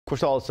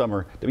course, all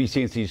summer,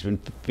 WCNC's been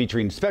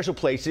featuring special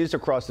places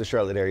across the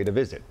Charlotte area to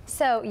visit.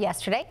 So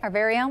yesterday, our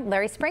very own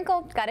Larry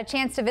Sprinkle got a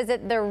chance to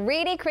visit the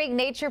Reedy Creek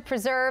Nature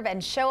Preserve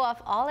and show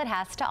off all it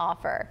has to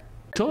offer.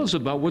 Tell us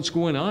about what's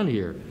going on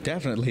here.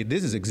 Definitely.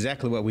 This is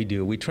exactly what we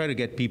do. We try to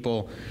get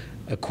people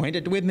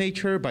acquainted with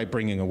nature by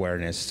bringing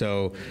awareness.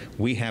 So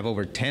we have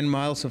over 10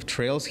 miles of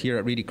trails here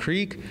at Reedy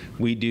Creek.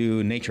 We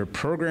do nature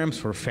programs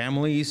for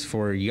families,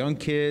 for young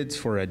kids,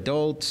 for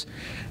adults,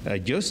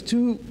 just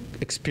to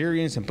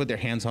experience and put their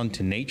hands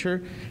onto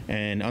nature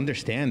and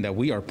understand that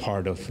we are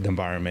part of the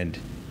environment.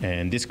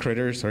 And these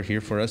critters are here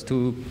for us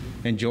to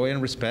enjoy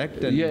and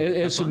respect. And yeah,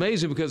 it's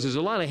amazing because there's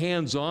a lot of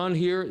hands-on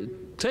here.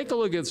 Take a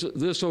look at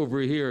this over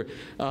here.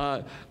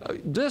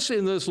 This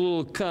in this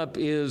little cup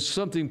is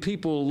something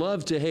people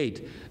love to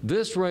hate.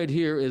 This right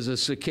here is a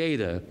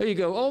cicada. There you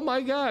go. Oh my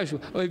gosh.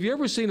 Have you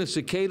ever seen a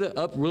cicada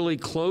up really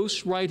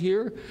close right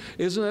here?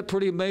 Isn't that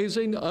pretty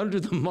amazing? Under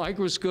the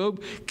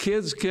microscope,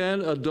 kids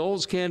can,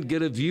 adults can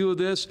get a view of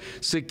this.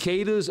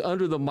 Cicadas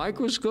under the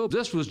microscope.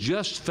 This was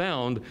just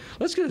found.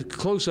 Let's get a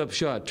close-up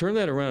shot. Turn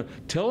that around.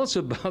 Tell us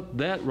about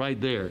that right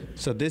there.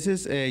 So this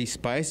is a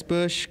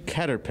spicebush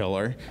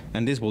caterpillar,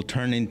 and this will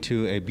turn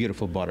into a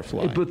beautiful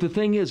butterfly. But the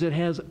thing is, it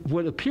has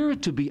what appear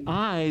to be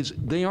eyes.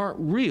 They aren't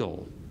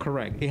real.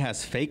 Correct. It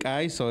has fake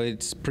eyes, so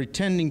it's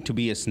pretending to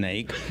be a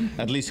snake,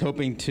 at least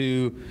hoping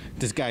to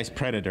disguise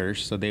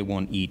predators so they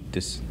won't eat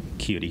this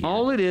cutie here.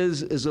 All it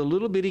is a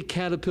little bitty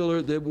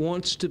caterpillar that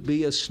wants to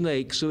be a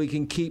snake so he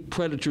can keep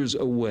predators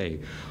away.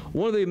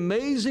 One of the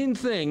amazing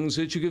things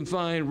that you can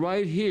find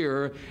right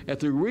here at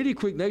the Reedy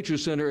Creek Nature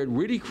Center at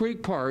Reedy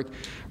Creek Park,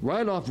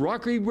 right off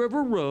Rocky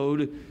River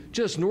Road,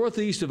 just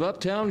northeast of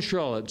uptown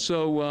Charlotte.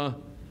 So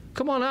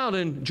come on out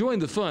and join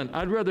the fun.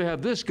 I'd rather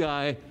have this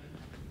guy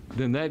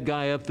than that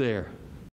guy up there.